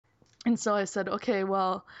And so I said, okay,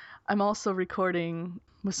 well, I'm also recording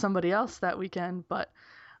with somebody else that weekend, but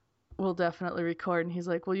we'll definitely record. And he's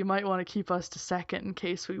like, well, you might want to keep us to second in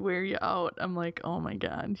case we wear you out. I'm like, oh my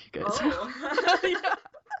God, you guys Oh. are... yeah.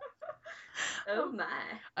 Oh my.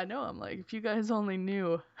 I know, I'm like, if you guys only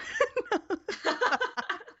knew.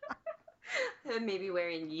 Maybe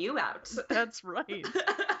wearing you out. That's right.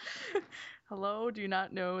 Hello, do you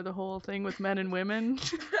not know the whole thing with men and women?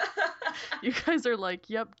 You guys are like,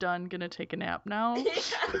 yep, done, gonna take a nap now.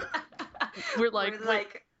 We're like,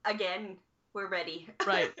 again, we're ready.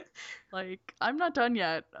 Right. Like, I'm not done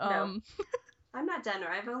yet. No, I'm not done, or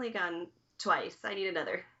I've only gone twice. I need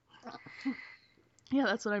another. Yeah,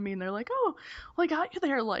 that's what I mean. They're like, oh, well, I got you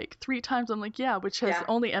there like 3 times. I'm like, yeah, which has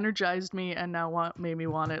only energized me and now made me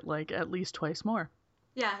want it like at least twice more.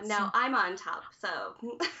 Yeah, now I'm on top, so.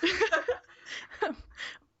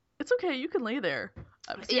 It's okay, you can lay there.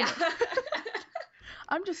 Yeah.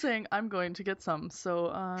 I'm just saying I'm going to get some,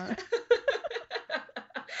 so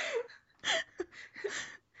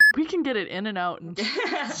we can get it in and out in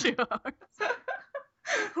 2 hours.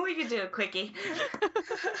 We could do a quickie.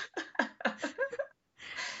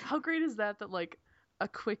 How great is that like a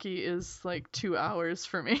quickie is like 2 hours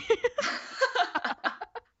for me?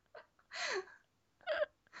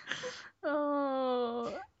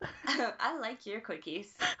 Oh. I like your quickies.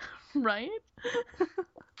 Right?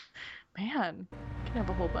 Man, I can have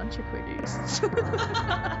a whole bunch of quickies.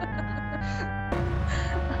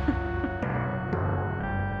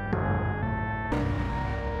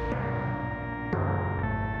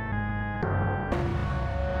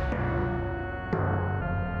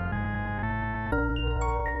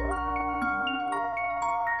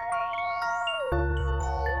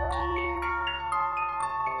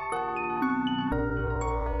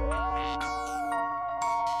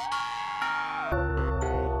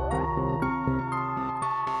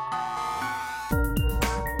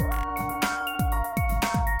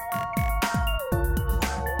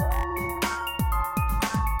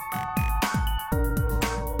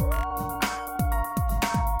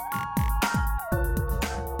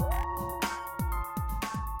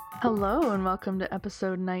 Hello and welcome to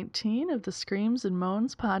episode 19 of the Screams and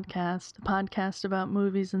Moans podcast, a podcast about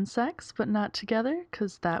movies and sex, but not together,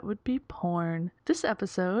 because that would be porn. This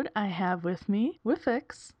episode, I have with me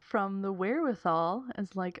Wiffix from the Wherewithal,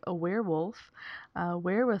 as like a werewolf,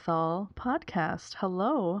 Wherewithal podcast.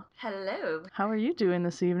 Hello. Hello. How are you doing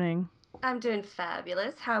this evening? I'm doing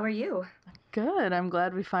fabulous. How are you? Good. I'm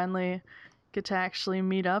glad we finally get to actually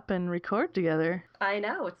meet up and record together. I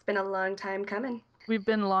know. It's been a long time coming. We've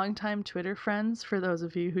been longtime Twitter friends, for those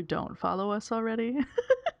of you who don't follow us already.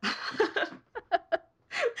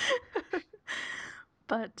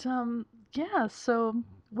 But, yeah, so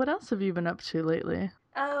what else have you been up to lately?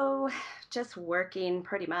 Oh, just working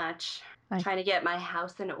pretty much. Trying to get my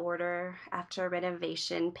house in order after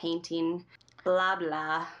renovation, painting, blah,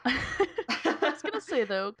 blah. I was going to say,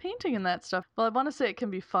 though, painting and that stuff, well, I want to say it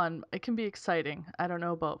can be fun. It can be exciting. I don't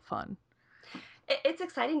know about fun. It's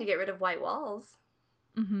exciting to get rid of white walls.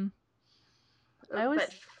 Mm-hmm.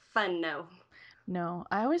 But fun, no. No,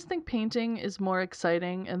 I always think painting is more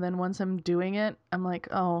exciting, and then once I'm doing it, I'm like,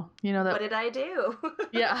 oh, you know that... What did I do?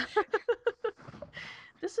 Yeah.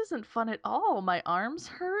 This isn't fun at all. My arms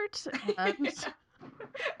hurt, and...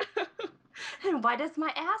 And why does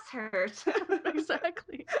my ass hurt?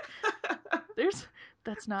 Exactly.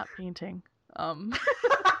 That's not painting. Oh,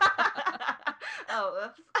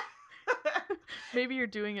 oops. Maybe you're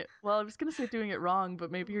doing it... Well, I was going to say doing it wrong,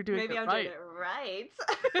 but maybe you're doing it right. Maybe I'm doing it right.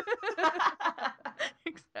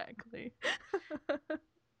 Exactly.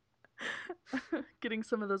 Getting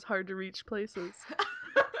some of those hard-to-reach places.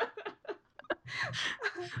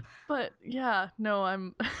 But, yeah, no,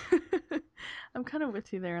 I'm kind of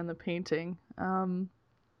with you there on the painting.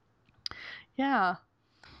 Yeah.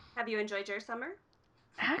 Have you enjoyed your summer?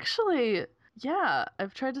 Actually... Yeah,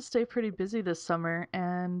 I've tried to stay pretty busy this summer,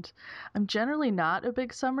 and I'm generally not a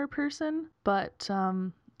big summer person, but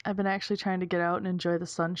I've been actually trying to get out and enjoy the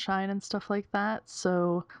sunshine and stuff like that.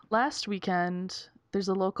 So last weekend, there's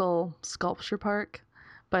a local sculpture park.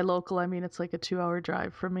 By local, I mean it's like a 2-hour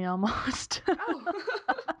drive from me almost. Oh.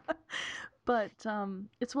 But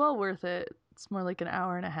it's well worth it. It's more like an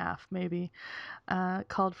hour and a half, maybe,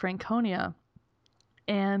 called Franconia.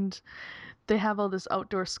 And they have all this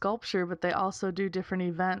outdoor sculpture, but they also do different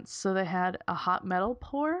events. So they had a hot metal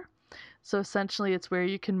pour. So essentially it's where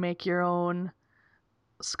you can make your own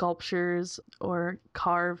sculptures or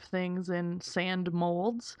carve things in sand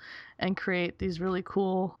molds and create these really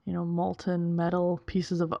cool, molten metal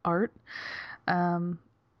pieces of art.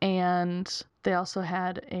 And they also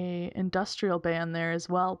had a industrial band there as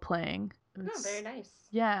well playing. Oh, very nice.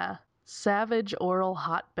 Yeah, Savage Oral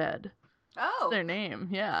Hotbed. That's Oh. their name,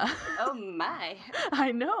 yeah. Oh my.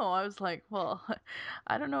 I know. I was like, well,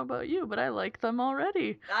 I don't know about you, but I like them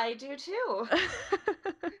already. I do too.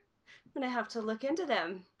 I'm gonna have to look into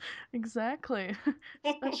them. Exactly.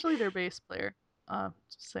 Especially their bass player.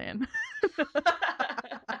 Just saying.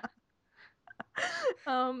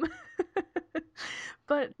 um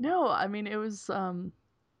but no, I mean it was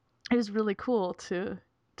really cool to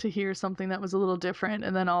hear something that was a little different,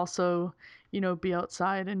 and then also, be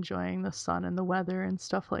outside enjoying the sun and the weather and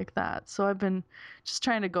stuff like that. So I've been just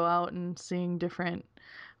trying to go out and seeing different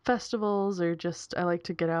festivals, or just I like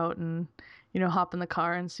to get out and, hop in the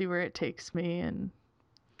car and see where it takes me and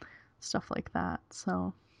stuff like that.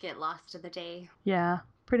 So Get lost in the day. yeah,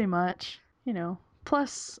 pretty much.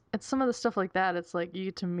 Plus, it's some of the stuff like that. It's like you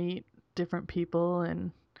get to meet different people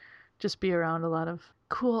and just be around a lot of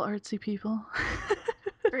cool artsy people.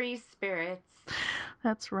 Free spirits.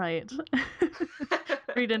 That's right.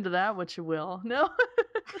 Read into that what you will. No.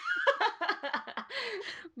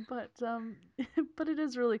 but but it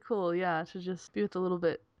is really cool, yeah, to just be with a little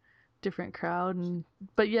bit different crowd, and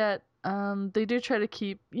but yet they do try to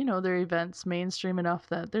keep, their events mainstream enough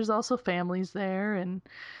that there's also families there, and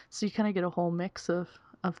so you kind of get a whole mix of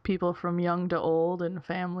people from young to old and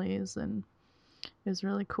families, and it was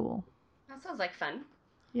really cool. That sounds like fun.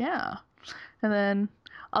 Yeah. And then,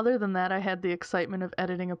 other than that, I had the excitement of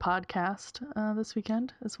editing a podcast this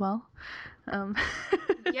weekend as well. Um,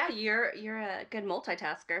 Yeah, you're a good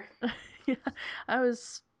multitasker. yeah, I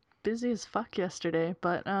was busy as fuck yesterday,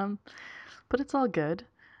 but it's all good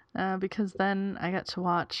because then I got to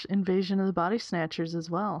watch Invasion of the Body Snatchers as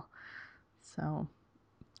well. So,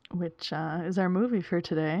 which is our movie for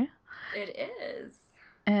today. It is.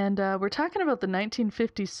 And we're talking about the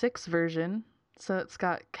 1956 version. So it's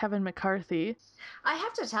got Kevin McCarthy. I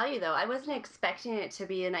have to tell you though, I wasn't expecting it to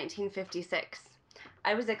be a 1956.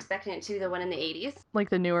 I was expecting it to be the one in the 80s. Like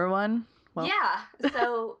the newer one? Well. Yeah.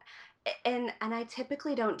 So and I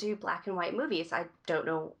typically don't do black and white movies. I don't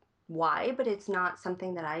know why, but it's not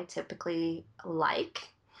something that I typically like.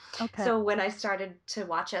 Okay. So when I started to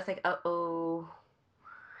watch it, I was like, uh-oh,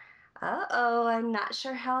 I'm not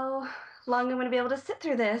sure how long I'm going to be able to sit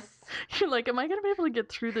through this. You're like, am I going to be able to get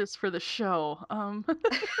through this for the show?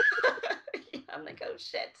 Yeah, I'm like, oh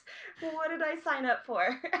shit, what did I sign up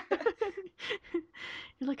for?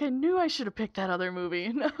 You're like, I knew I should have picked that other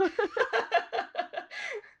movie. No.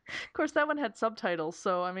 Of course, that one had subtitles,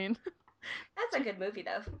 so I mean. That's a good movie,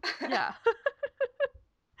 though. Yeah.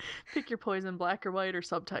 Pick your poison, black or white, or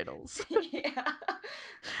subtitles. Yeah.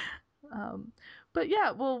 But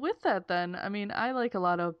yeah, well, with that then, I mean, I like a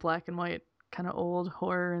lot of black and white kind of old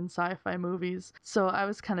horror and sci-fi movies, so I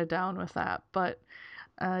was kind of down with that. But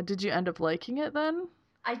did you end up liking it then?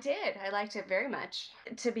 I did. I liked it very much.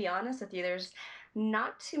 To be honest with you, there's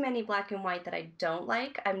not too many black and white that I don't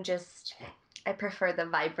like. I prefer the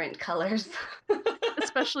vibrant colors.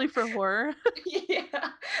 Especially for horror. Yeah.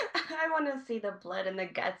 I want to see the blood and the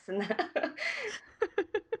guts and the...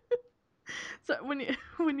 So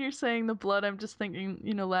when you're saying the blood, I'm just thinking,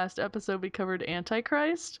 last episode we covered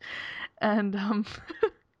Antichrist, and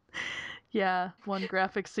yeah, one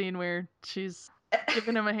graphic scene where she's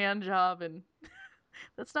giving him a hand job, and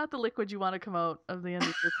that's not the liquid you want to come out of the end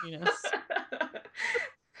of your penis.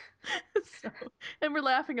 So, and we're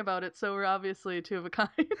laughing about it, so we're obviously two of a kind.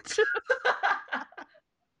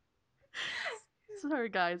 Sorry,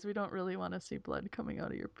 guys, we don't really want to see blood coming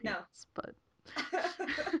out of your penis, no. But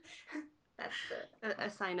that's a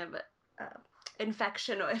sign of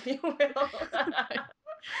infection, if you will.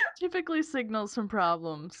 Typically signals some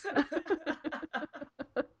problems.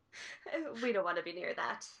 We don't want to be near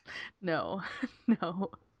that. No, no.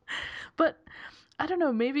 But I don't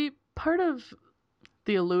know, maybe part of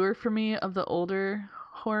the allure for me of the older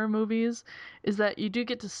horror movies is that you do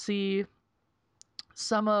get to see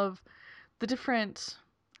some of the different,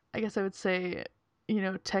 I guess I would say,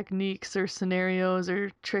 techniques or scenarios or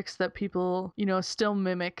tricks that people, still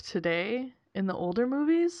mimic today in the older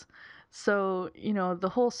movies. So, the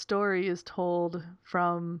whole story is told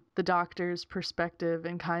from the doctor's perspective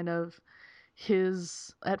and kind of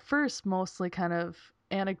his, at first, mostly kind of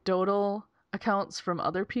anecdotal accounts from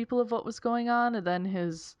other people of what was going on, and then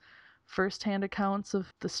his first-hand accounts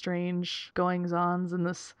of the strange goings-ons in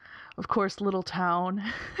this, of course, little town.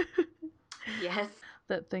 Yes.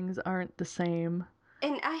 That things aren't the same.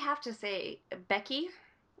 And I have to say, Becky,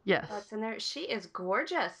 yes, that's in there, she is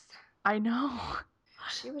gorgeous. I know.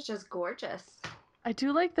 She was just gorgeous. I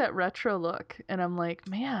do like that retro look, and I'm like,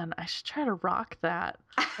 man, I should try to rock that.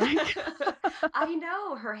 Like, I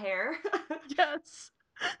know her hair. yes.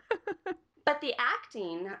 But the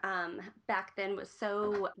acting back then was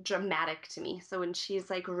so dramatic to me. So when she's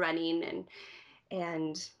like running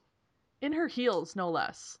and In her heels, no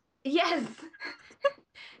less. yes,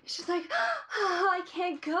 she's like, oh, I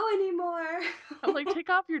can't go anymore. I'm like, take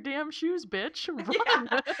off your damn shoes, bitch. Run.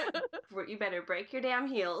 Yeah, you better break your damn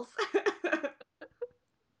heels.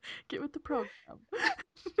 Get with the program.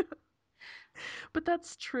 But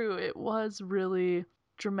that's true. It was really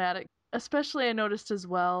dramatic. Especially, I noticed as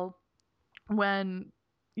well when,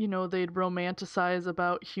 they'd romanticize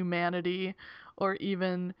about humanity or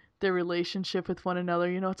even their relationship with one another.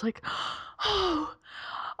 It's like, oh,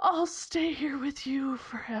 I'll stay here with you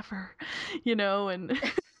forever, and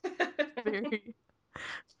very,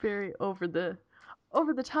 very over the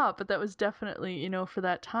top. But that was definitely, for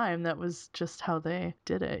that time, that was just how they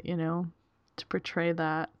did it, to portray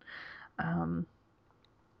that. Um,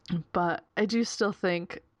 but I do still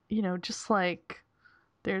think, just like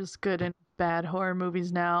there's good and bad horror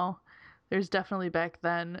movies now, there's definitely back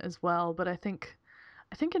then as well. But I think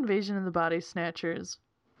Invasion of the Body Snatchers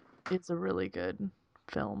is a really good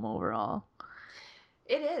film overall.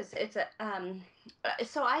 It is. It's a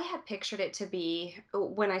so I had pictured it to be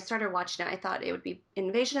when I started watching it, I thought it would be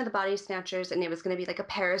Invasion of the Body Snatchers and it was going to be like a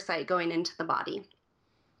parasite going into the body.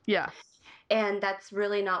 Yeah, And that's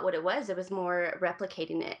really not what it was. It was more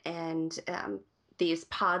replicating it. And these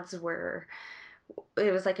pods were,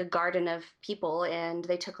 it was like a garden of people and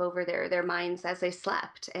they took over their minds as they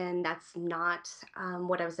slept. And that's not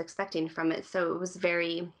what I was expecting from it. So it was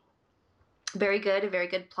very, very good, a very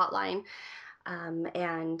good plot line.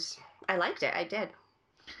 And I liked it. I did.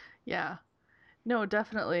 yeah. No,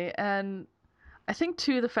 definitely. And I think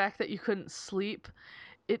too the fact that you couldn't sleep,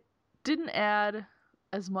 it didn't add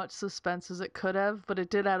as much suspense as it could have, but it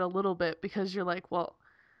did add a little bit because you're like, well,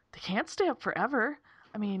 they can't stay up forever.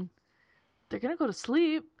 I mean, they're gonna go to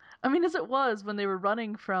sleep. I mean, as it was when they were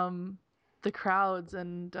running from the crowds,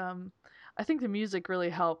 and I think the music really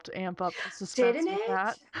helped amp up the suspense Didn't with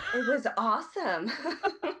that. it? It was awesome.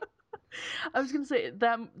 I was gonna say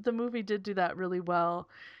that the movie did do that really well,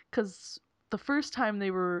 because the first time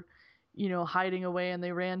they were, hiding away and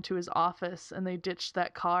they ran to his office and they ditched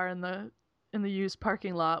that car in the used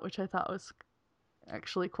parking lot, which I thought was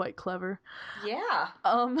actually quite clever. Yeah.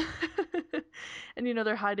 Um, and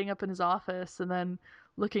they're hiding up in his office and then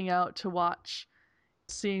looking out to watch,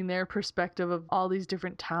 seeing their perspective of all these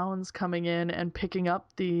different towns coming in and picking up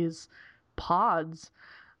these pods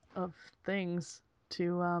of things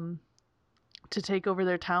to take over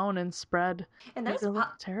their town and spread. And Made it a little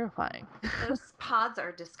terrifying. those pods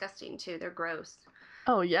are disgusting too. They're gross.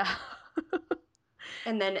 Oh yeah.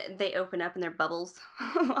 And then they open up and they're bubbles.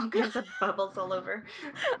 All Yeah, kinds of bubbles all over.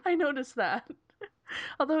 I noticed that.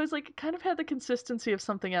 Although it's like it kind of had the consistency of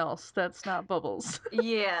something else that's not bubbles.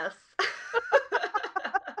 Yes.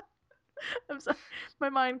 I'm sorry. My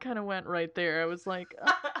mind kind of went right there. I was like,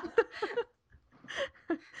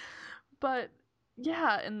 but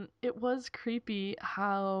yeah, and it was creepy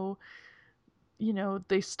how,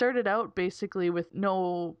 they started out basically with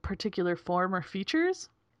no particular form or features,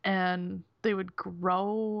 and they would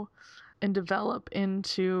grow and develop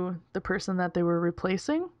into the person that they were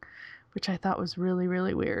replacing, which I thought was really,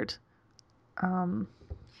 really weird. Um,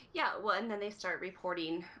 Yeah, well, and then they start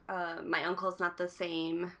reporting my uncle's not the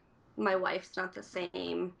same, my wife's not the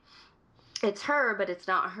same. It's her, but it's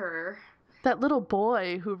not her. that little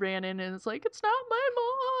boy who ran in and is like, "It's not my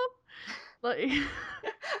mom." Like,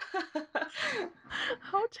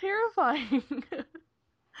 how terrifying.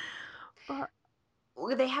 But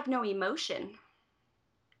They have no emotion.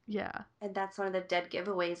 yeah, And that's one of the dead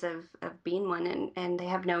giveaways of being one, and they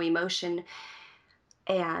have no emotion.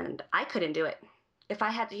 And I couldn't do it. If I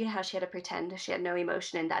had, you know how she had to pretend she had no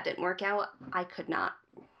emotion and that didn't work out, I could not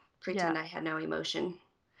yeah. pretend I had no emotion.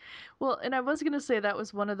 Well, and I was gonna say that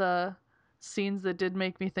was one of the scenes that did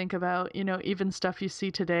make me think about, even stuff you see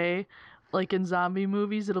today, like in zombie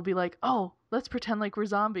movies, it'll be like, oh, let's pretend like we're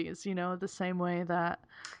zombies, the same way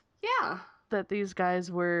Yeah. that these guys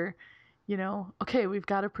were, okay, we've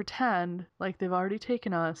got to pretend like they've already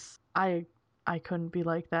taken us. I couldn't be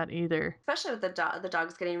like that either. Especially with the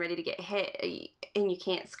dog's getting ready to get hit and you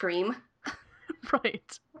can't scream.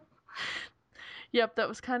 Right. Yep, that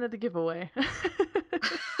was kind of the giveaway.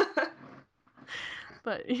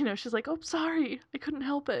 But, she's like, "Oh, sorry. I couldn't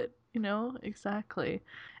help it." Exactly.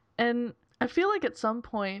 And I feel like at some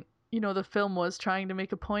point, the film was trying to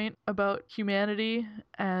make a point about humanity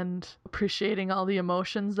and appreciating all the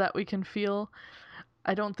emotions that we can feel.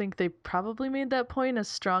 I don't think they probably made that point as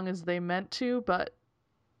strong as they meant to, but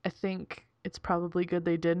I think it's probably good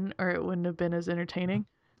they didn't, or it wouldn't have been as entertaining.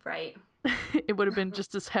 Right. It would have been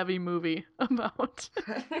just this heavy movie about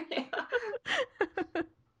Yeah.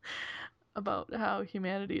 about how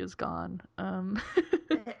humanity is gone.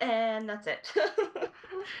 And that's it.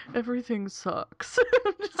 Everything sucks.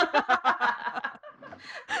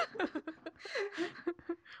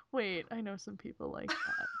 Wait, I know some people like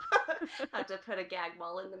that. Have to put a gag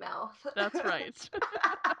ball in the mouth. That's right.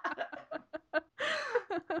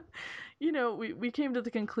 We came to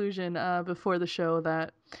the conclusion before the show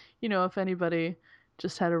that, if anybody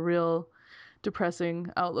just had a real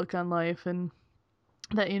depressing outlook on life and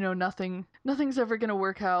that, nothing's ever going to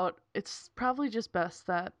work out, it's probably just best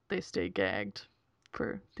that they stay gagged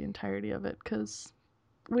for the entirety of it because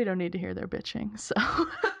we don't need to hear their bitching. So,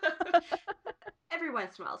 Every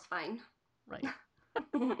once in a while is fine. right.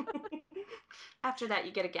 After that,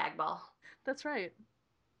 you get a gag ball. That's right.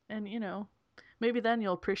 And, maybe then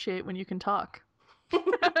you'll appreciate when you can talk.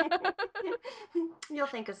 You'll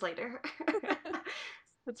thank us later.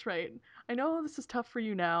 That's right. I know this is tough for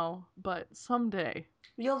you now, but someday.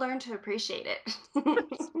 You'll learn to appreciate it.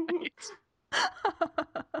 That's right.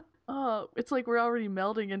 Oh, it's like we're already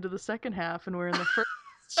melding into the second half and we're in the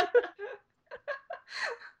first.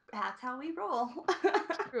 That's how we roll.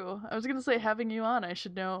 True. I was going to say, having you on, I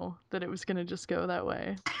should know that it was going to just go that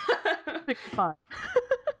way. Pick the five.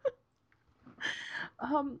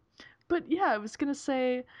 um, but yeah, I was going to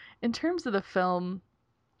say, in terms of the film,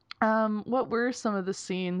 what were some of the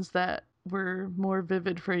scenes that were more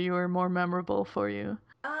vivid for you or more memorable for you?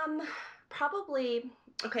 Um, Probably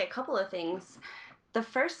okay, a couple of things. The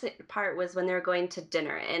first part was when they were going to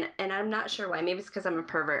dinner, and I'm not sure why. Maybe it's because I'm a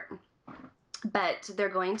pervert, but they're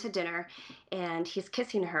going to dinner, and he's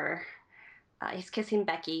kissing her. He's kissing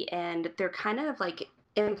Becky, and they're kind of like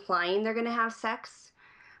implying they're going to have sex.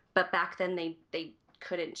 But back then, they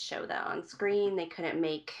couldn't show that on screen. They couldn't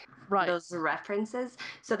make Right. those references.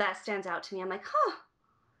 So that stands out to me. I'm like, huh,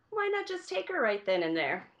 why not just take her right then and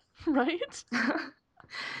there? Right?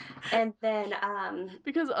 And then,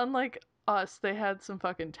 Because unlike us, they had some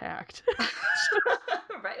fucking tact.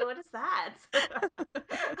 right, what is that?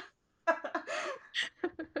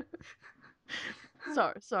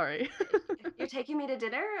 Sorry. You're taking me to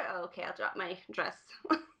dinner? Okay, I'll drop my dress.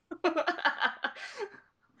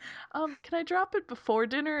 Can I drop it before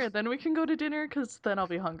dinner and then we can go to dinner? Because then I'll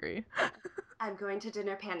be hungry. I'm going to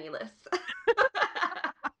dinner pantyless.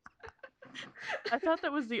 I thought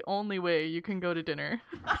that was the only way you can go to dinner.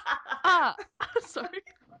 Ah, sorry.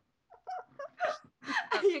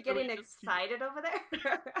 You're Really getting just keep... excited over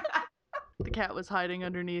there? The cat was hiding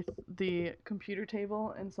underneath the computer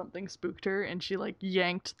table and something spooked her and she like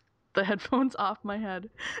yanked the headphones off my head.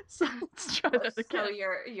 So let's try that So again.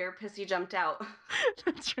 your pussy jumped out.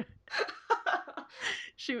 That's right.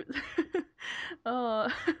 She was uh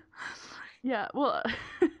yeah, well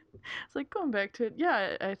it's like going back to it.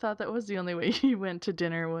 Yeah, I thought that was the only way you went to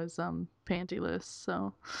dinner was pantyless,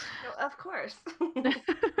 so No, of course.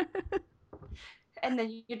 And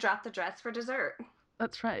then you drop the dress for dessert.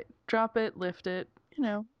 that's right. Drop it, lift it,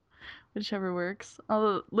 whichever works.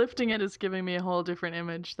 Although lifting it is giving me a whole different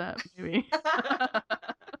image that maybe the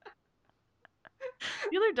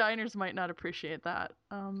other diners might not appreciate that.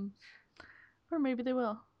 Or maybe they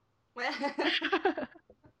will.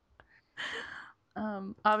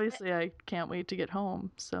 Obviously I can't wait to get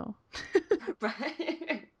home, so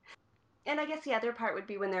Right. And I guess the other part would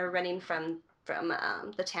be when they're running from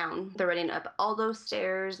the town. They're running up all those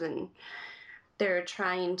stairs, and they're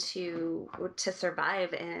trying to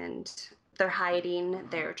survive, and they're hiding.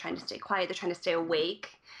 They're trying to stay quiet. They're trying to stay awake,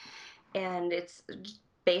 and it's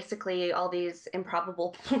basically all these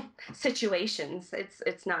improbable situations.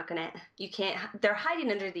 It's not gonna. You can't. They're hiding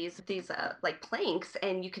under these like planks,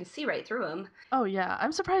 and you can see right through them. oh yeah,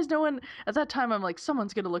 I'm surprised no one at that time. I'm like,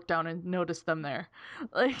 someone's gonna look down and notice them there,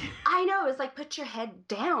 like I know. It's like put your head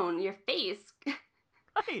down, your face.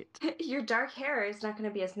 right, Your dark hair is not going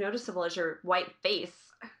to be as noticeable as your white face.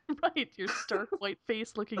 right, your stark white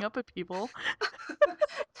face looking up at people,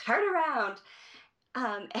 Turn around,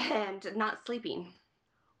 and not sleeping.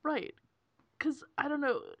 right? Because I don't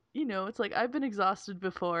know, it's like I've been exhausted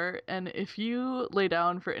before, and if you lay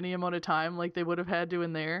down for any amount of time, like they would have had to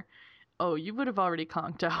in there, oh, you would have already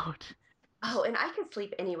conked out. Oh, and I can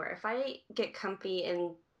sleep anywhere. If I get comfy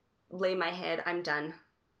and lay my head, I'm done.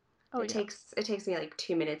 Oh yeah, It takes me like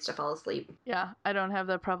 2 minutes to fall asleep. yeah. I don't have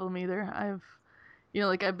that problem either. I've You know,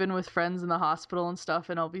 like I've been with friends in the hospital and stuff,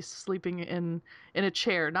 and I'll be sleeping in a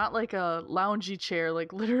chair, not like a loungy chair,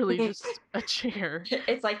 like literally just a chair.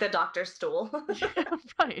 It's like the doctor's stool. Yeah,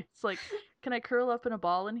 right. It's like, can I curl up in a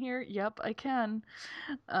ball in here? Yep, I can.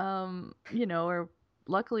 You know, or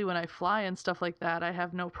luckily when I fly and stuff like that, I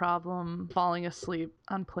have no problem falling asleep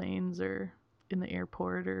on planes or in the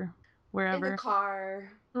airport or In the wherever. car.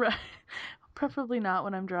 Right. Preferably not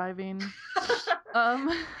when I'm driving. Um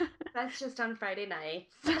That's just on Friday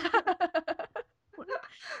nights. when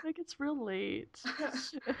it gets real late.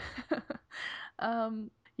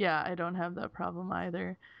 Yeah, I don't have that problem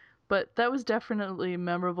either. But that was definitely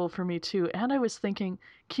memorable for me too. And I was thinking,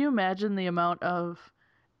 can you imagine the amount of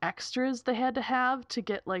extras they had to have to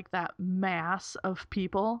get like that mass of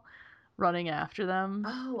people running after them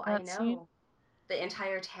Oh, in I that scene? know. The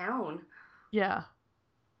entire town. Yeah,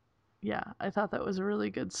 yeah, I thought that was a really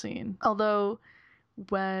good scene. Although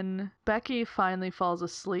when Becky finally falls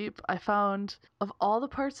asleep, I found of all the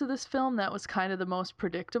parts of this film that was kind of the most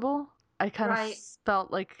predictable. I kind of Right.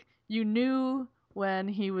 felt like you knew when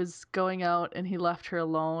he was going out and he left her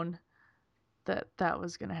alone that that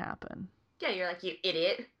was going to happen. Yeah, you're like, you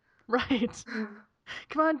idiot. Right.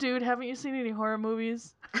 Come on, dude, haven't you seen any horror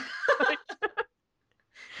movies?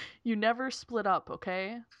 You never split up,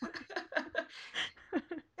 okay?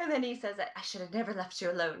 And then he says that I should have never left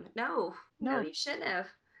you alone. No, no, No. you shouldn't have.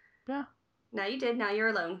 Yeah, Now you did. Now you're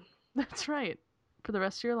alone. that's right. For the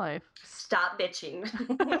rest of your life. Stop bitching.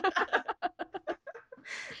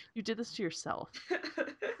 You did this to yourself.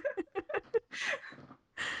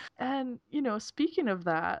 And, you know, speaking of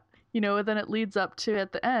that, you know, then it leads up to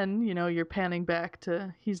at the end, you know, you're panning back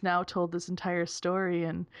to he's now told this entire story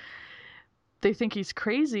and they think he's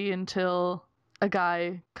crazy until a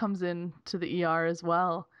guy comes in to the ER as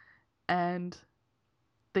well and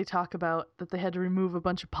they talk about that they had to remove a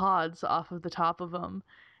bunch of pods off of the top of him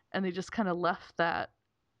and they just kind of left that,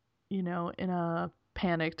 you know, in a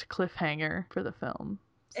panicked cliffhanger for the film.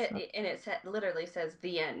 So, And it literally says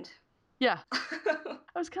the end. yeah,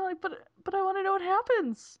 I was kind of like, but I want to know what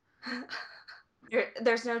happens.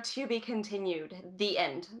 There's no to be continued. The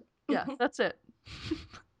end. Yeah, that's it.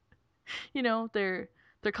 You know, they're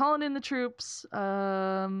calling in the troops.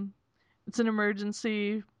 It's an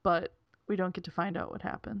emergency, but we don't get to find out what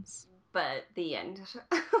happens. But the end.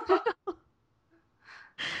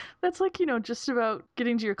 That's like, you know, just about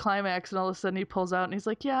getting to your climax and all of a sudden he pulls out and he's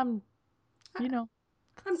like, "Yeah, I'm, you know,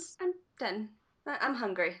 that's I'm done. I'm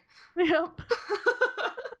hungry. yep."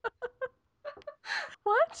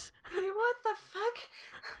 What? What the fuck?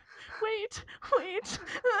 Wait, wait.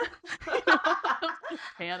 You know, just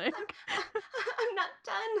panic. I'm not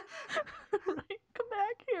done. Right? Come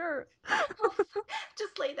back here. Oh,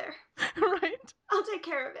 just lay there. Right? I'll take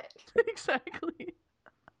care of it. Exactly.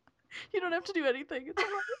 You don't have to do anything. It's all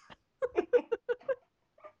right.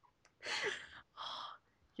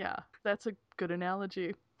 Yeah, that's a good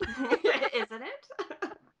analogy. Isn't it?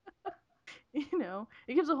 You know,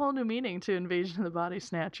 it gives a whole new meaning to Invasion of the Body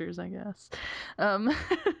Snatchers, I guess. Um,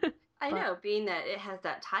 I but know, being that it has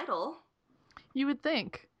that title. you would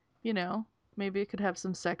think, you know, maybe it could have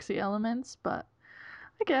some sexy elements, but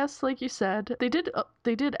I guess, like you said, they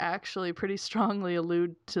did actually pretty strongly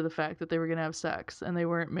allude to the fact that they were gonna have sex and they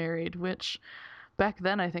weren't married, which back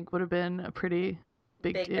then I think would have been a pretty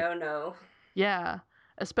big Big deal. no no. Yeah,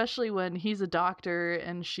 especially when he's a doctor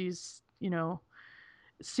and she's, you know,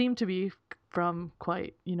 seemed to be from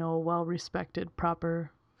quite, you know, a well respected,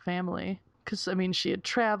 proper family. Because, I mean, she had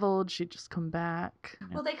traveled, she'd just come back. You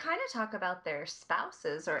know. Well, they kind of talk about their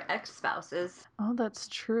spouses or ex spouses Oh, that's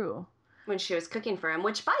true. when she was cooking for him,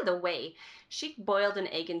 which, by the way, she boiled an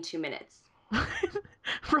egg in 2 minutes.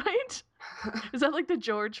 Right? Is that like the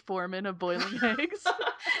George Foreman of boiling eggs?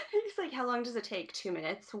 He's like, how long does it take? 2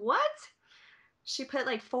 minutes. What? She put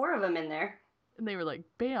like four of them in there. And they were like,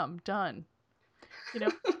 bam, done. You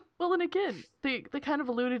know? Well, and again, they kind of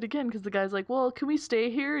alluded again because the guy's like, well, can we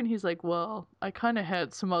stay here? And he's like, well, I kind of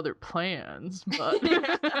had some other plans, but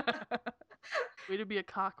way to be a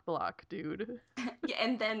cock block, dude. Yeah,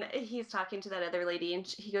 and then he's talking to that other lady, and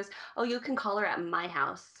he goes, "Oh, you can call her at my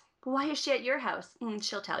house." Why is she at your house?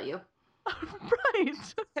 She'll tell you.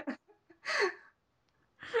 Right.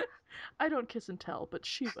 I don't kiss and tell, but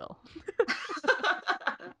she will.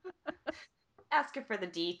 Ask her for the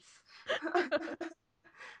deets.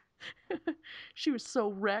 She was so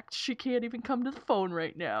wrecked she can't even come to the phone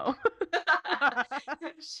right now.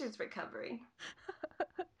 She's recovering.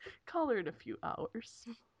 Call her in a few hours.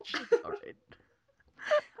 She'll be all right.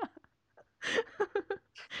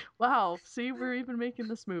 Wow, see, we're even making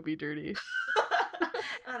this movie dirty.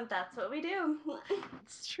 That's what we do.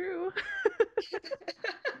 It's true.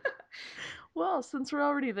 Well, since we're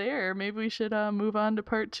already there, maybe we should move on to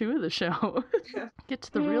part 2 of the show. Get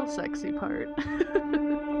to the real sexy part.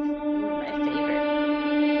 Ooh, my favorite.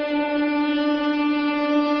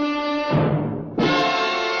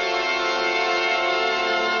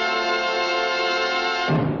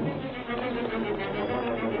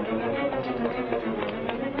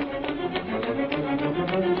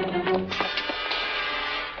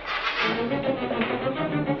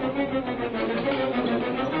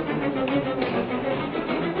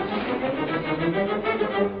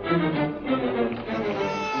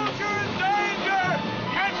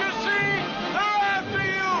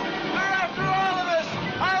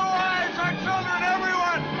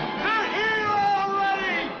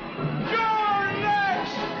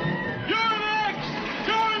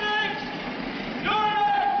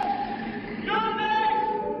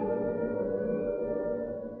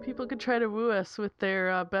 People could try to woo us with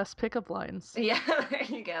their best pickup lines. Yeah, there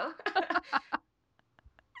you go.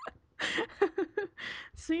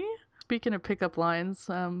 See? Speaking of pickup lines,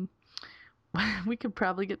 we could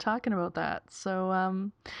probably get talking about that.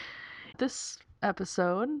 So, this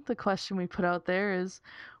episode, the question we put out there is,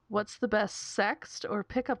 what's the best sext or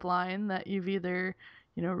pickup line that you've either,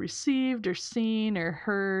 received or seen or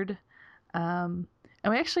heard? And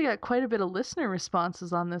we actually got quite a bit of listener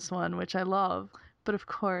responses on this one, which I love. But of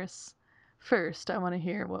course, first, I want to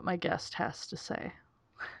hear what my guest has to say.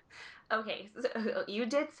 Okay, so you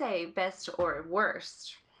did say best or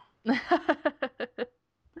worst.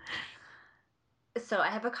 So I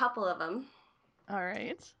have a couple of them. All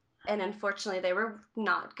right. And unfortunately, they were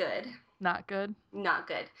not good. Not good. Not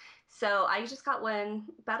good. So I just got one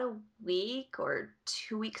about a week or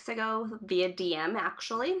 2 weeks ago via DM,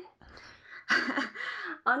 actually,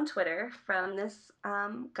 on Twitter from this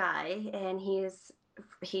guy, and he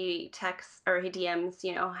texts or he DMs,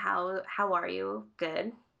 how are you?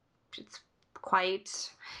 Good. It's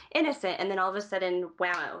quite innocent, and then all of a sudden,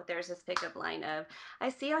 wow, there's this pickup line of, I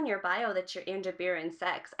see on your bio that you're into beer and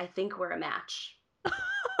sex. I think we're a match.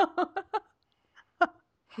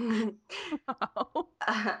 Wow.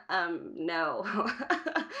 No.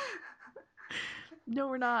 No,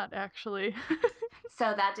 we're not, actually.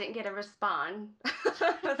 So that didn't get a response.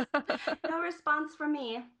 No response from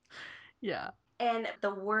me. Yeah. And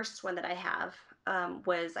the worst one that I have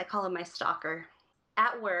was, I call him my stalker.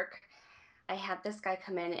 At work, I had this guy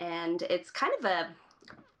come in, and it's kind of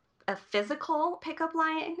a physical pickup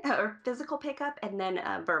line, or physical pickup, and then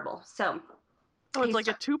verbal. So it's like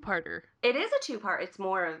a two-parter. It is a two-part. It's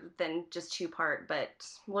more than just two-part, but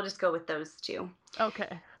we'll just go with those two.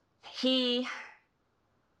 Okay. He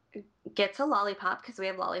gets a lollipop, because we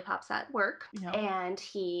have lollipops at work, Yep. and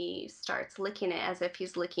he starts licking it as if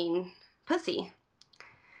he's licking pussy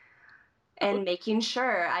and making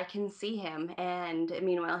sure I can see him. And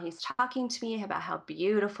meanwhile, he's talking to me about how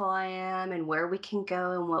beautiful I am and where we can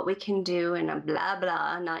go and what we can do, and I'm blah,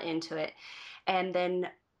 blah, not into it. And then,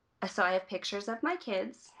 so I have pictures of my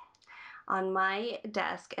kids on my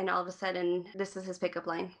desk, and all of a sudden, this is his pickup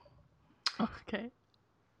line. Okay.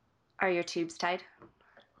 Are your tubes tied?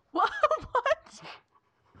 What?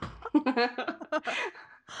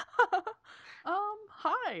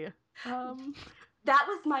 Hi. That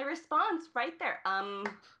was my response right there.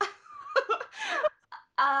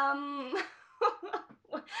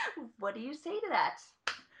 What do you say to that?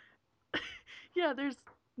 Yeah, there's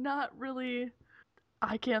not really,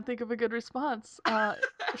 I can't think of a good response.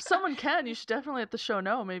 If someone can, you should definitely let the show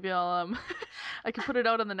know. Maybe I'll I can put it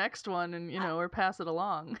out on the next one and or pass it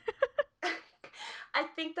along. I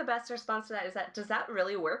think the best response to that is does that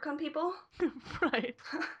really work on people? Right.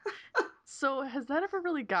 So has that ever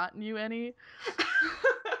really gotten you any?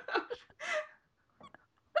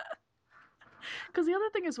 Because the other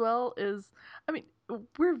thing as well is, I mean,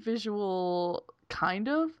 we're visual kind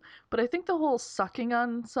of, but I think the whole sucking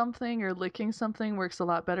on something or licking something works a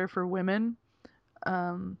lot better for women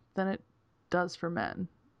than it does for men.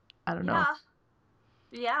 I don't know.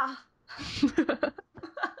 Yeah.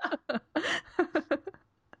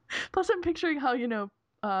 Plus, I'm picturing how,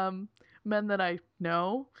 men that I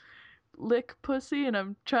know lick pussy, and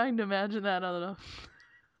I'm trying to imagine that on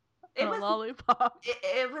a lollipop.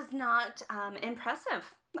 It was not impressive.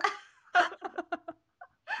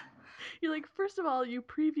 You're like, first of all, you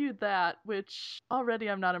previewed that, which already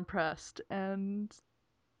I'm not impressed, and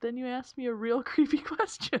then you asked me a real creepy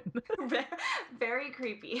question. Very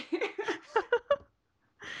creepy.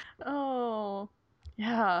 Oh,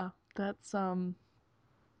 yeah, that's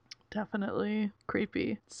definitely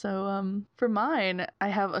creepy. So for mine, I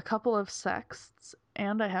have a couple of sexts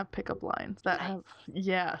and I have pickup lines that Nice. have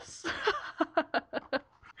yes.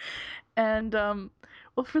 And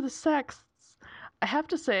well, for the sex, I have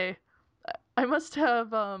to say, I must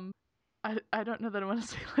have I don't know that I want to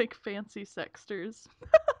say like fancy sexters,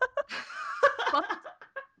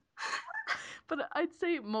 but I'd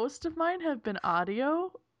say most of mine have been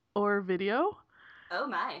audio or video. Oh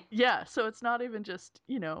my. Yeah, so it's not even just,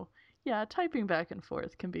 yeah, typing back and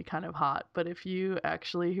forth can be kind of hot, but if you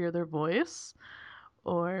actually hear their voice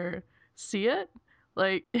or see it,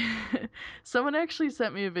 like someone actually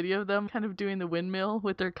sent me a video of them kind of doing the windmill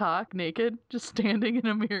with their cock naked, just standing in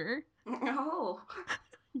a mirror. Oh.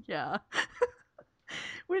 Yeah.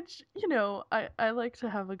 Which, I like to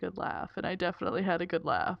have a good laugh, and I definitely had a good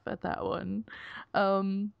laugh at that one.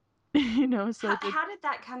 Um, so I did How did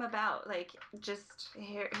that come about? Like, just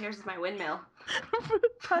here's my windmill.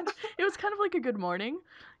 it was kind of like a good morning,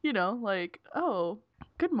 like, oh,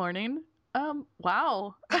 good morning.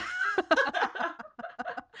 Wow.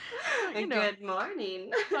 So, Good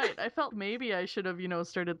morning. right. I felt maybe I should have,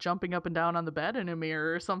 started jumping up and down on the bed in a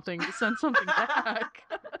mirror or something to send something back.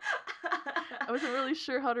 I wasn't really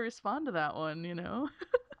sure how to respond to that one.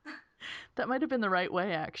 That might have been the right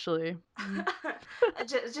way, actually.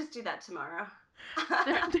 Just do that tomorrow.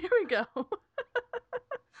 There we go.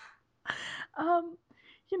 Um,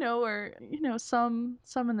 or some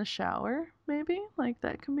in the shower, maybe. Like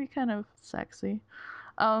that can be kind of sexy.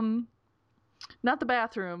 Um, Not the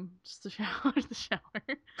bathroom, just the shower, the shower.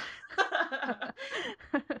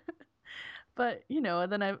 But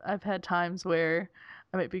and then I've had times where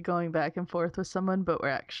I might be going back and forth with someone, but we're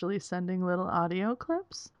actually sending little audio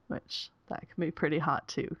clips, which that can be pretty hot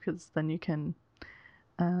too, because then you can,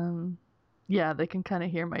 um, yeah, they can kind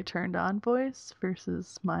of hear my turned on voice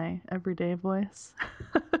versus my everyday voice.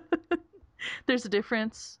 There's a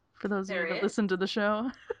difference for those of There you that is listen to the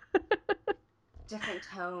show. different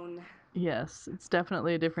tone. Yes, it's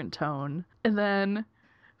definitely a different tone. And then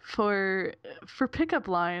for pickup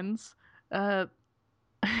lines, uh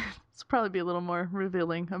it's probably be a little more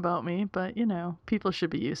revealing about me, but people should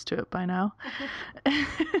be used to it by now.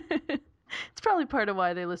 It's probably part of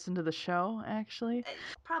why they listen to the show, actually.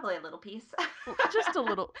 Probably a little piece. Well, just a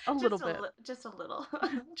little bit, Just a little.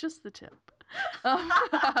 just the tip. Um,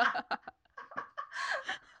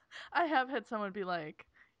 I have had someone be like,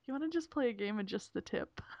 "You want to just play a game of just the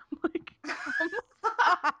tip?" I'm like,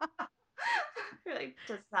 Like,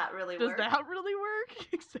 does that really does work? that really work?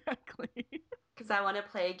 Exactly. Because I want to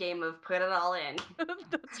play a game of put it all in.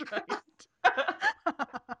 That's right.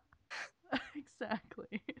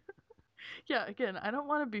 Exactly. Yeah, again, I don't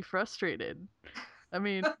want to be frustrated. I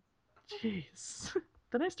mean, jeez.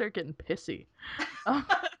 Then I start getting pissy. Um,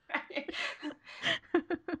 Right.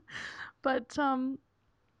 but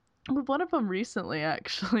one of them recently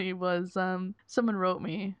actually was someone wrote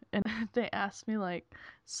me and they asked me like,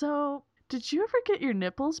 "So, did you ever get your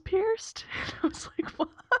nipples pierced?" And I was like, "What?"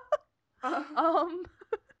 Um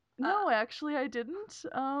uh, No, actually I didn't.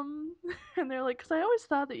 And they're like, "Cuz I always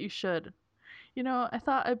thought that you should."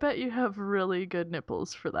 I bet you have really good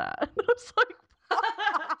nipples for that. And I was like,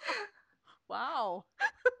 wow.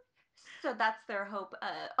 so that's their hope.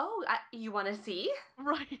 You want to see?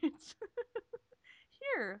 Right.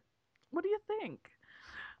 Here. What do you think?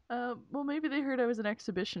 Well, maybe they heard I was an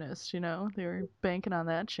exhibitionist. They were banking on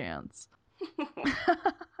that chance.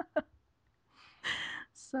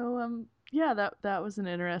 So, yeah, that was an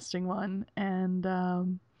interesting one.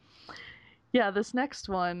 And yeah, this next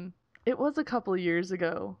one, it was a couple years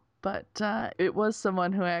ago, but it was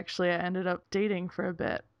someone who actually I ended up dating for a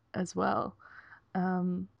bit as well.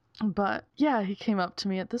 Um, but yeah, he came up to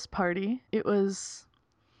me at this party.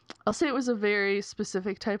 I'll say it was a very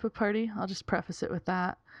specific type of party. I'll just preface it with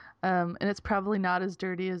that. And it's probably not as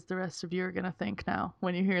dirty as the rest of you are going to think now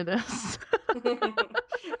when you hear this.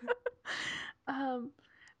 um,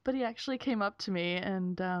 but he actually came up to me,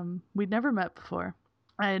 and we'd never met before.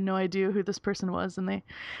 I had no idea who this person was, and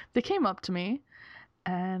they came up to me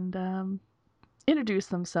and introduced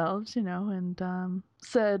themselves, and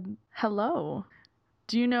said, "Hello.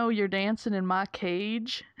 Do you know you're dancing in my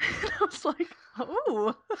cage?" And I was like,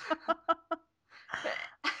 "Oh,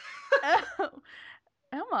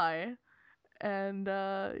 am I?" And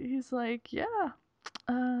he's like, "Yeah,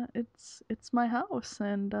 it's my house,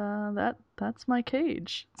 and that's my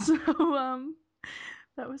cage." So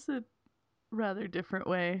that was a rather different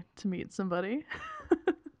way to meet somebody.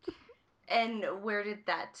 And where did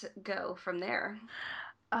that go from there?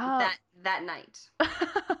 uh, That night.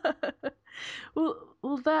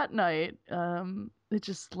 well, that night, it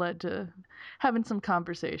just led to having some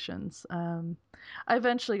conversations. I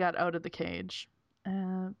eventually got out of the cage,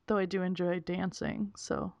 though I do enjoy dancing,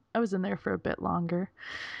 so I was in there for a bit longer.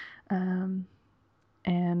 And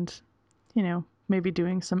maybe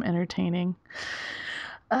doing some entertaining.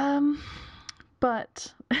 Um,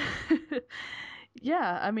 but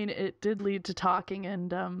yeah, I mean, it did lead to talking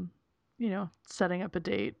and, setting up a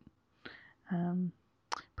date. Um,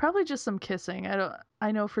 Probably just some kissing.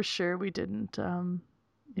 I know for sure we didn't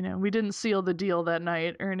seal the deal that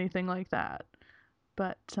night or anything like that.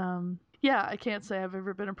 But yeah, I can't say I've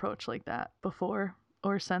ever been approached like that before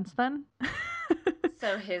or since then.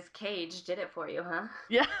 So his cage did it for you, huh?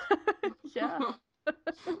 Yeah. Yeah.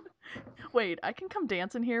 Wait, I can come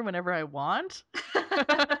dance in here whenever I want?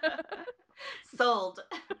 Sold.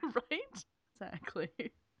 Right? Exactly.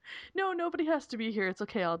 No, nobody has to be here. It's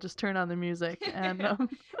okay. I'll just turn on the music and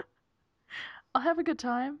I'll have a good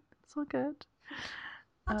time. It's all good.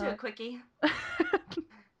 I'll do a quickie.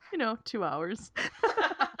 2 hours.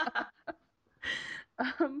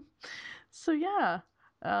 um, so yeah,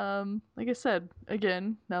 like I said,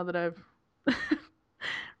 again, now that I've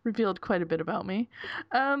revealed quite a bit about me,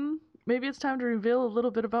 maybe it's time to reveal a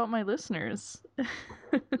little bit about my listeners.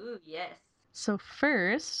 Ooh, yes. So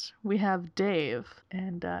first, we have Dave,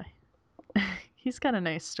 and he's got a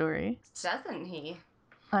nice story. Doesn't he?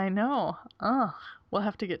 I know. Oh, we'll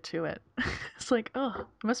have to get to it. It's like, oh,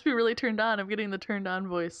 I must be really turned on. I'm getting the turned on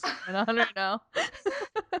voice on right now.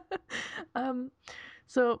 um,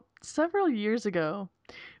 so several years ago,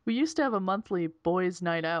 we used to have a monthly boys'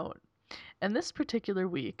 night out. And this particular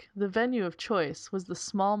week, the venue of choice was the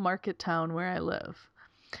small market town where I live.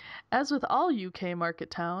 As with all UK market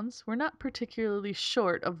towns, we're not particularly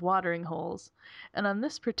short of watering holes, and on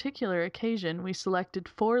this particular occasion we selected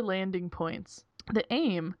 4 landing points. The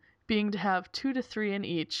aim being to have 2 to 3 in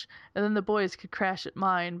each, and then the boys could crash at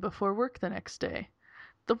mine before work the next day.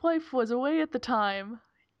 The wife was away at the time.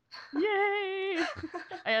 Yay!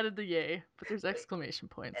 I added the yay, but there's exclamation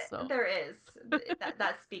points, so. There is.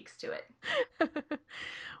 That speaks to it.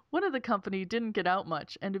 One of the company didn't get out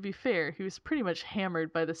much, and to be fair, he was pretty much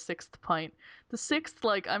hammered by the 6th pint. The 6th,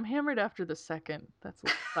 like, I'm hammered after the 2nd. That's a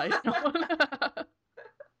side note.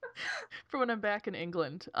 For when I'm back in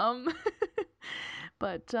England.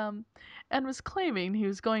 But, and was claiming he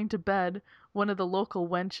was going to bed one of the local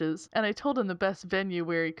wenches, and I told him the best venue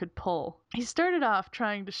where he could pull. He started off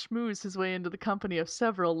trying to schmooze his way into the company of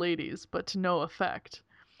several ladies, but to no effect.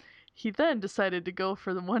 He then decided to go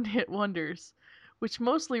for the one-hit wonders, which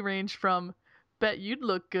mostly ranged from, bet you'd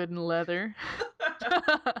look good in leather,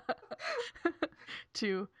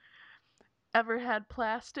 to, ever had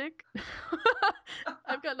plastic?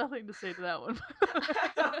 I've got nothing to say to that one. I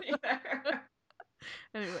don't either.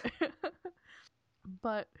 Anyway.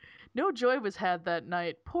 But no joy was had that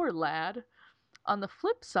night, poor lad. On the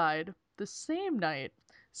flip side, the same night,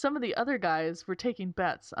 some of the other guys were taking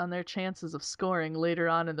bets on their chances of scoring later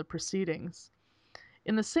on in the proceedings.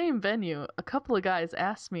 In the same venue, a couple of guys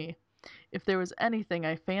asked me if there was anything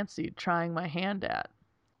I fancied trying my hand at.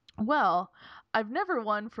 Well, I've never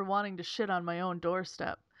won for wanting to shit on my own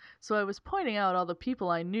doorstep, so I was pointing out all the people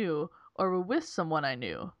I knew or were with someone I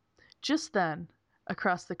knew. Just then,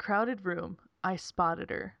 across the crowded room, I spotted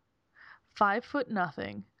her. 5 foot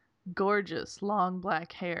nothing, gorgeous long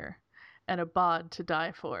black hair, and a bod to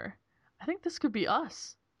die for. I think this could be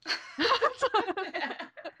us.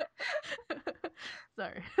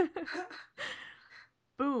 Sorry.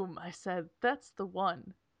 Boom, I said, that's the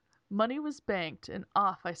one. Money was banked, and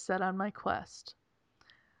off I set on my quest.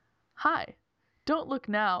 Hi, don't look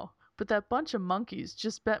now, but that bunch of monkeys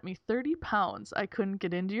just bet me 30 pounds I couldn't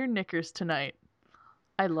get into your knickers tonight.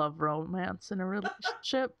 I love romance in a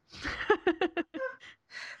relationship.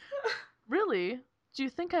 Really? Do you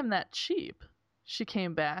think I'm that cheap? She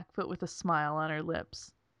came back, but with a smile on her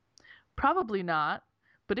lips. Probably not,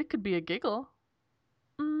 but it could be a giggle.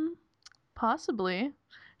 Possibly,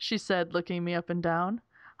 she said, looking me up and down.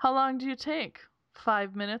 How long do you take?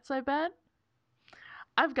 5 minutes, I bet?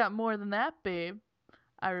 I've got more than that, babe,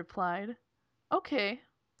 I replied. Okay,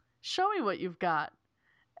 show me what you've got.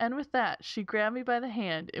 And with that, she grabbed me by the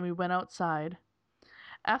hand and we went outside.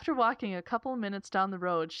 After walking a couple minutes down the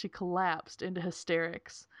road, she collapsed into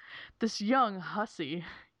hysterics. This young hussy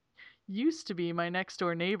used to be my next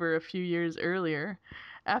door neighbor a few years earlier.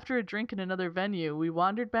 After a drink in another venue, we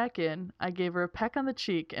wandered back in. I gave her a peck on the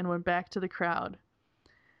cheek and went back to the crowd.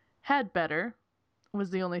 Had better,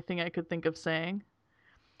 was the only thing I could think of saying.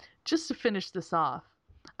 Just to finish this off,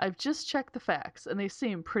 I've just checked the facts, and they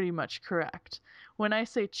seem pretty much correct. When I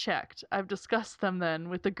say checked, I've discussed them then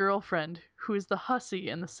with the girlfriend who is the hussy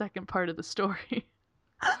in the second part of the story.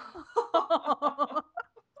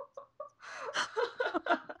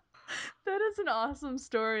 That is an awesome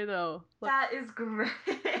story, though. That is great.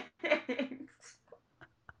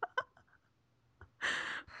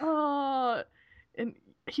 Oh,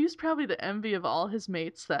 He was probably the envy of all his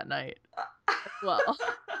mates that night as well.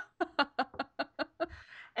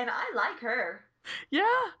 And I like her.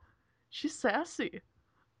 Yeah, she's sassy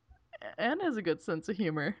and has a good sense of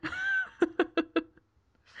humor.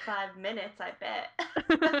 5 minutes, I bet.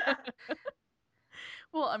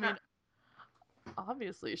 Well, I mean,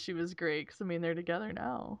 obviously she was great because I mean they're together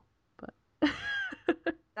now, but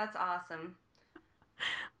That's awesome.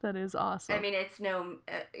 that is I awesome. mean, it's no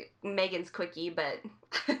Megan's Quickie, but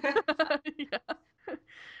Yeah.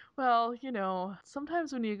 Well,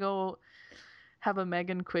 sometimes when you go have a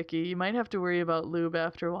Megan quickie, you might have to worry about lube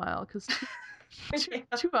after a while because two, yeah.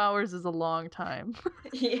 2 hours is a long time.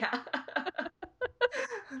 Yeah.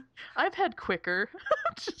 I've had quicker.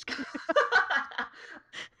 Just kidding.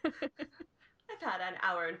 I've had an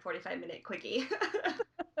hour and 45-minute Quickie.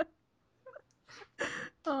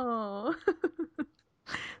 Oh.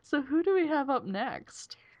 So who do we have up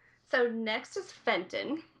next? So next is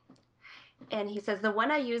Fenton. And he says, the one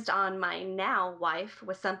I used on my now wife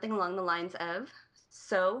was something along the lines of,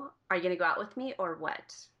 so are you going to go out with me or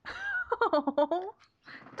what? Oh,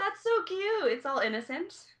 That's so cute. It's all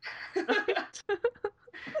innocent. right.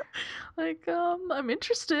 Like, I'm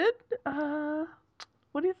interested.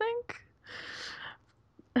 What do you think?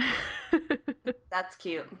 That's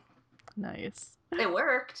cute. Nice. It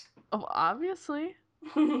worked. Oh, obviously.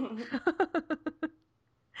 And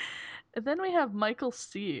then we have Michael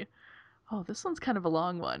C. Oh, this one's kind of a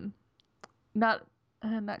long one. Not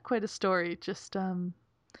not quite a story, just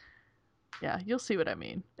yeah, you'll see what I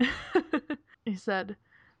mean. He said,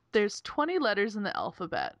 "There's 20 letters in the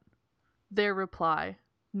alphabet." Their reply,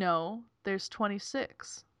 "No, there's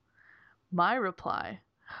 26." My reply,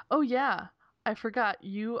 "Oh yeah, I forgot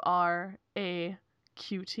you are a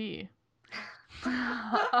QT."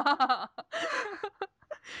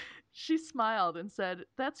 She smiled and said,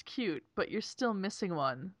 "That's cute, but you're still missing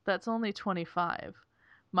one. That's only 25."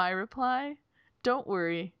 My reply, "Don't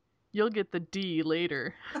worry, you'll get the D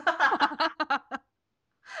later."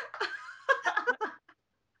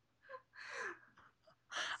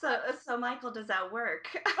 So Michael, does that work?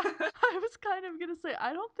 I was kind of gonna say,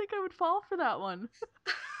 I don't think I would fall for that one.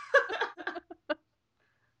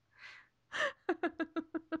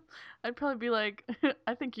 I'd probably be like,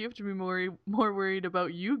 I think you have to be more worried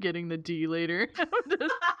about you getting the D later.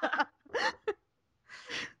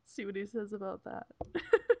 See what he says about that.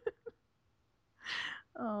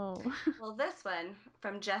 Oh. Well, this one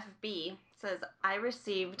from Jeff B says, I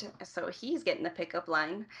received, so he's getting the pickup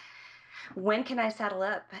line. When can I saddle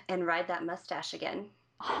up and ride that mustache again?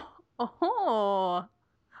 Oh,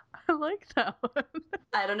 I like that one.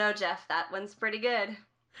 I don't know, Jeff. That one's pretty good.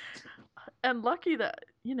 And lucky that,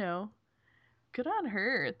 good on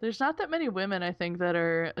her. There's not that many women, I think, that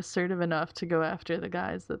are assertive enough to go after the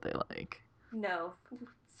guys that they like. No.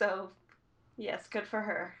 So, yes, good for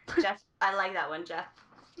her. Jeff, I like that one, Jeff.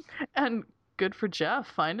 And good for Jeff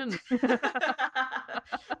finding.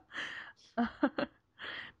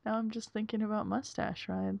 Now I'm just thinking about mustache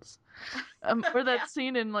rides. Or that yeah.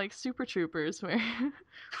 scene in like Super Troopers where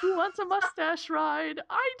who wants a mustache ride?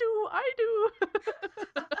 I do.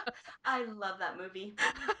 I love that movie.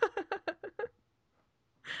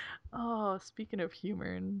 Oh, speaking of humor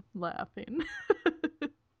and laughing.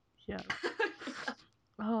 Yeah.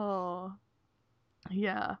 Oh,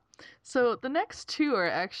 yeah. So the next two are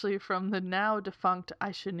actually from the now defunct,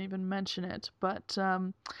 I shouldn't even mention it, but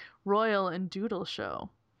Royal and Doodle Show.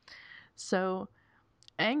 So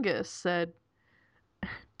Angus said,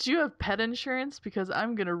 "Do you have pet insurance? Because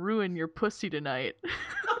I'm gonna ruin your pussy tonight."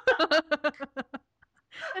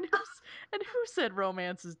 And who said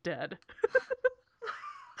romance is dead?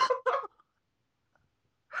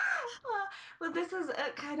 Well, this is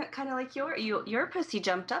kind of like your pussy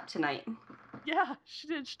jumped up tonight. Yeah, she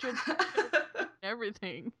did. She tried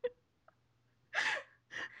everything.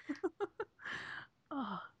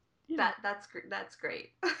 Oh, you know. That's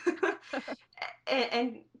great.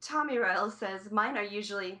 And Tommy Royal says mine are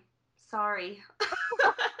usually sorry.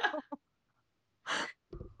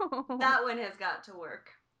 That one has got to work.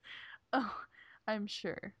 Oh, I'm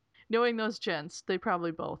sure. Knowing those gents, they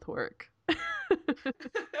probably both work.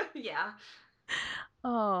 yeah.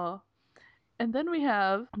 Oh, and then we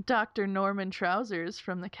have Dr. Norman Trousers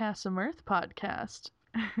from the Casa Mirth podcast.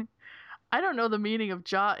 I don't know the meaning of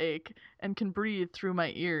jaw ache and can breathe through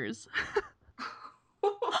my ears.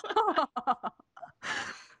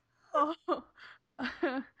 Oh.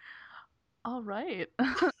 All right.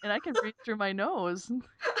 And I can breathe through my nose.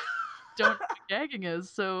 Don't know what gagging is,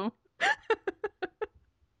 so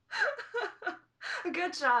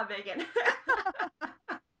Good job, Megan.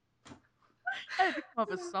 I had to come up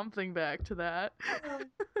with something back to that.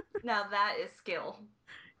 Now that is skill.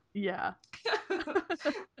 Yeah.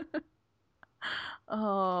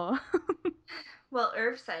 Oh. Well,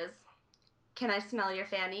 Irv says, "Can I smell your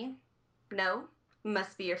fanny?" No?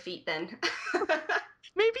 Must be your feet then.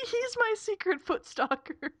 Maybe he's my secret foot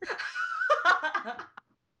stalker.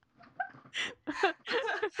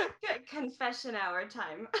 Confession hour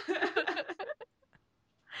time.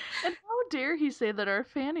 And how dare he say that our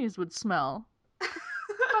fannies would smell?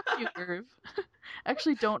 Fuck you, Irv.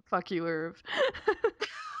 Actually, don't fuck you, Irv.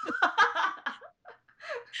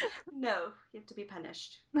 No, you have to be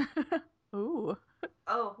punished. Ooh.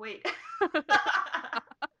 Oh, wait.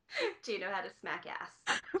 Do you know how to smack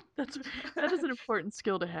ass? That's that is an important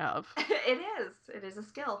skill to have. It is. It is a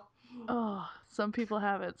skill. Oh, some people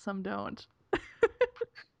have it, some don't.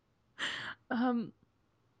 Um,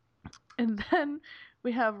 and then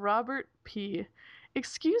we have Robert P.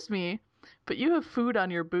 Excuse me, but you have food on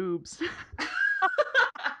your boobs.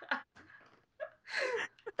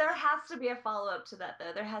 There has to be a follow up to that,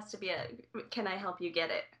 though. There has to be a, can I help you get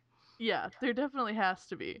it? Yeah, there definitely has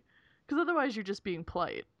to be. Because otherwise you're just being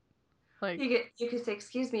polite. Like, You could say,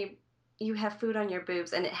 excuse me, you have food on your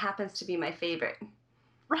boobs, and it happens to be my favorite.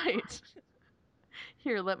 right.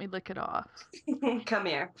 Here, let me lick it off. Come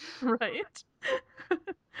here. Right?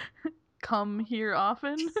 Come here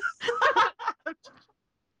often?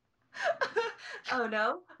 Oh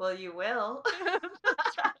no? Well, you will.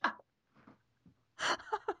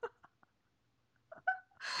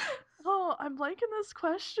 Oh, I'm liking this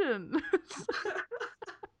question.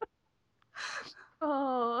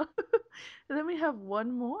 Oh. And then we have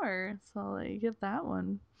one more, so I'll let you get that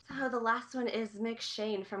one. So the last one is Mick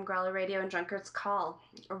Shane from Growler Radio and Drunkard's Call.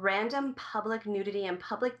 Random public nudity and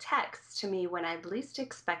public text to me when I least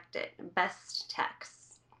expect it. Best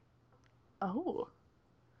text. Oh.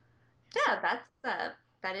 Yeah,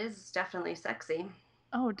 that is definitely sexy.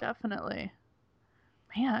 Oh, definitely.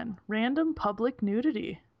 Man, random public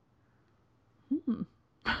nudity. Hmm.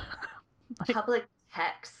 Like, Public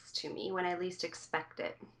text to me when I least expect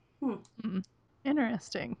it. hmm.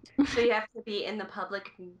 Interesting. So you have to be in the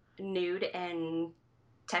public nude and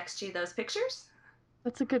text you those pictures?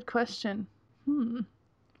 That's a good question. Hmm.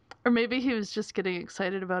 Or maybe he was just getting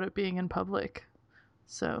excited about it being in public,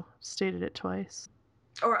 so stated it twice.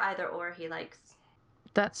 Or either or he likes.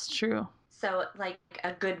 That's true. So like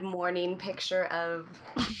a good morning picture of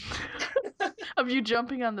Of you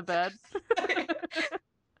jumping on the bed.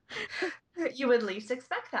 you would least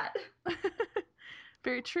expect that.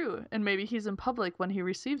 Very true. And maybe he's in public when he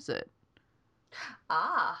receives it.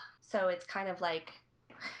 Ah, so it's kind of like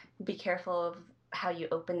be careful of how you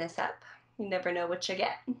open this up. You never know what you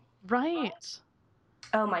get. Right.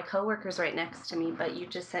 Oh, my coworker's right next to me, but you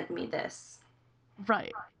just sent me this.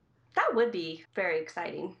 Right. That would be very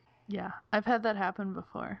exciting. Yeah. I've had that happen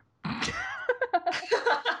before.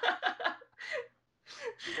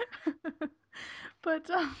 But,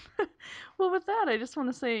 well, with that, I just want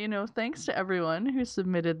to say, thanks to everyone who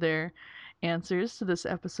submitted their answers to this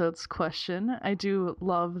episode's question. I do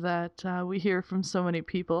love that we hear from so many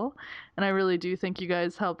people, and I really do think you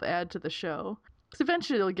guys help add to the show. Because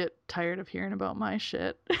eventually you'll get tired of hearing about my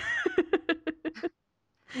shit.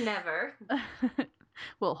 Never.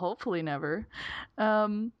 Well, hopefully never.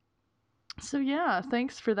 So yeah,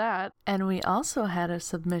 thanks for that. And we also had a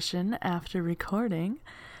submission after recording,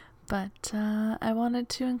 but I wanted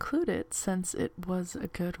to include it since it was a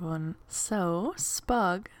good one. So,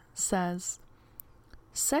 Spug says,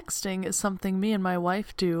 sexting is something me and my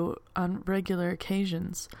wife do on regular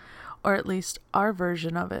occasions, or at least our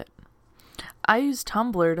version of it. I use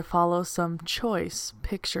Tumblr to follow some choice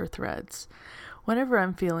picture threads. Whenever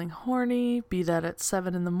I'm feeling horny, be that at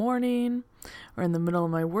 7 in the morning, or in the middle of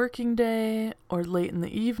my working day, or late in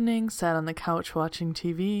the evening, sat on the couch watching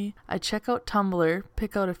TV, I check out Tumblr,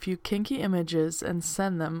 pick out a few kinky images, and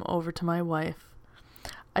send them over to my wife.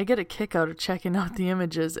 I get a kick out of checking out the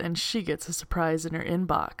images, and she gets a surprise in her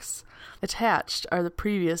inbox. Attached are the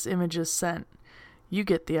previous images sent. You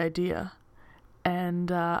get the idea.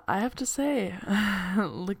 And I have to say,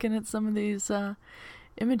 looking at some of these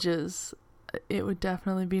images, it would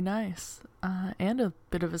definitely be nice and a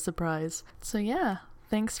bit of a surprise. So yeah,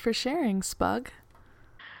 thanks for sharing, Spug.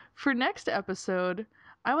 For next episode,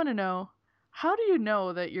 I want to know, how do you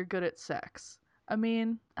know that you're good at sex? I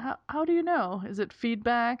mean, how do you know? Is it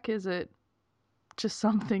feedback? Is it just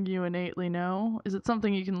something you innately know? Is it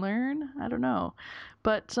something you can learn? I don't know.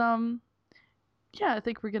 But yeah, I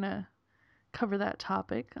think we're going to cover that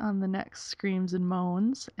topic on the next Screams and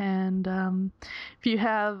Moans. And if you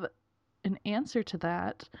have an answer to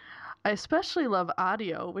that, I especially love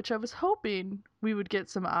audio, which I was hoping we would get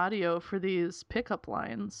some audio for these pickup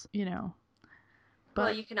lines, Well,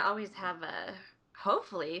 But you can always have a,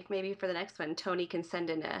 hopefully, maybe for the next one, Tony can send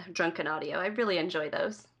in a drunken audio. I really enjoy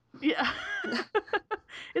those. yeah.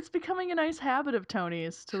 It's becoming a nice habit of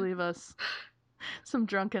Tony's to leave us some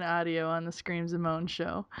drunken audio on the Screams and Moans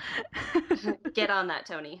show. Get on that,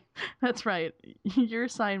 Tony. That's right. Your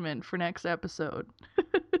assignment for next episode.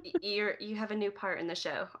 You have a new part in the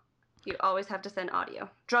show. You always have to send audio,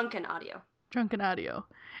 drunken audio. Drunken audio.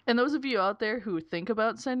 And those of you out there who think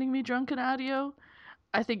about sending me drunken audio,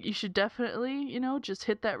 I think you should definitely, just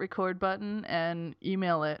hit that record button and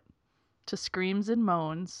email it to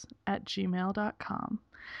screamsandmoans@gmail.com.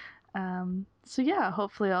 So yeah,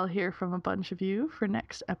 hopefully I'll hear from a bunch of you for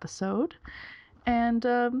next episode. And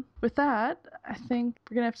with that, I think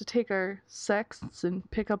we're going to have to take our sexts and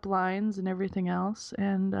pick up lines and everything else.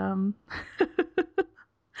 And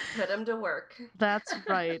put them to work. That's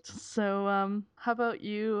right. So how about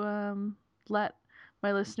you let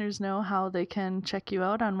my listeners know how they can check you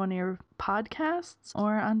out on one of your podcasts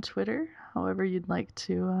or on Twitter, however you'd like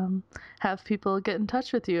to have people get in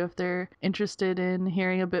touch with you if they're interested in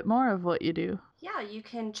hearing a bit more of what you do. Yeah, you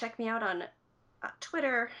can check me out on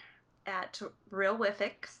Twitter at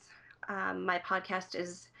RealWiffix. My podcast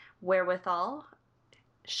is Wherewithal.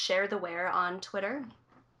 Share the Where on Twitter.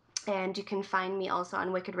 And you can find me also on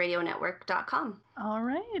wickedradionetwork.com. All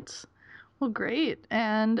right. Well, great.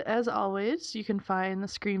 And as always, you can find the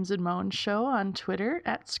Screams and Moans show on Twitter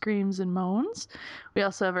at Screams and Moans. We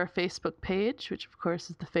also have our Facebook page, which of course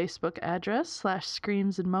is the Facebook address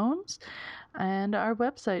 /Screams and Moans, and our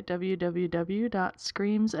website,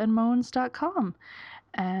 www.screamsandmoans.com.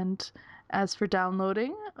 And as for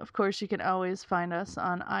downloading, of course, you can always find us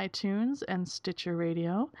on iTunes and Stitcher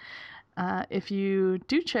Radio. If you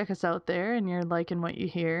do check us out there and you're liking what you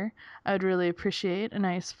hear, I'd really appreciate a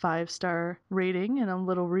nice 5-star rating and a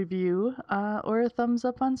little review or a thumbs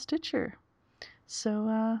up on Stitcher.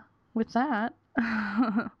 So with that,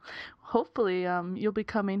 hopefully you'll be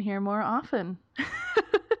coming here more often.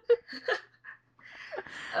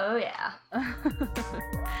 Oh, yeah.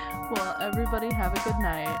 Well, everybody have a good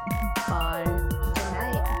night. Bye.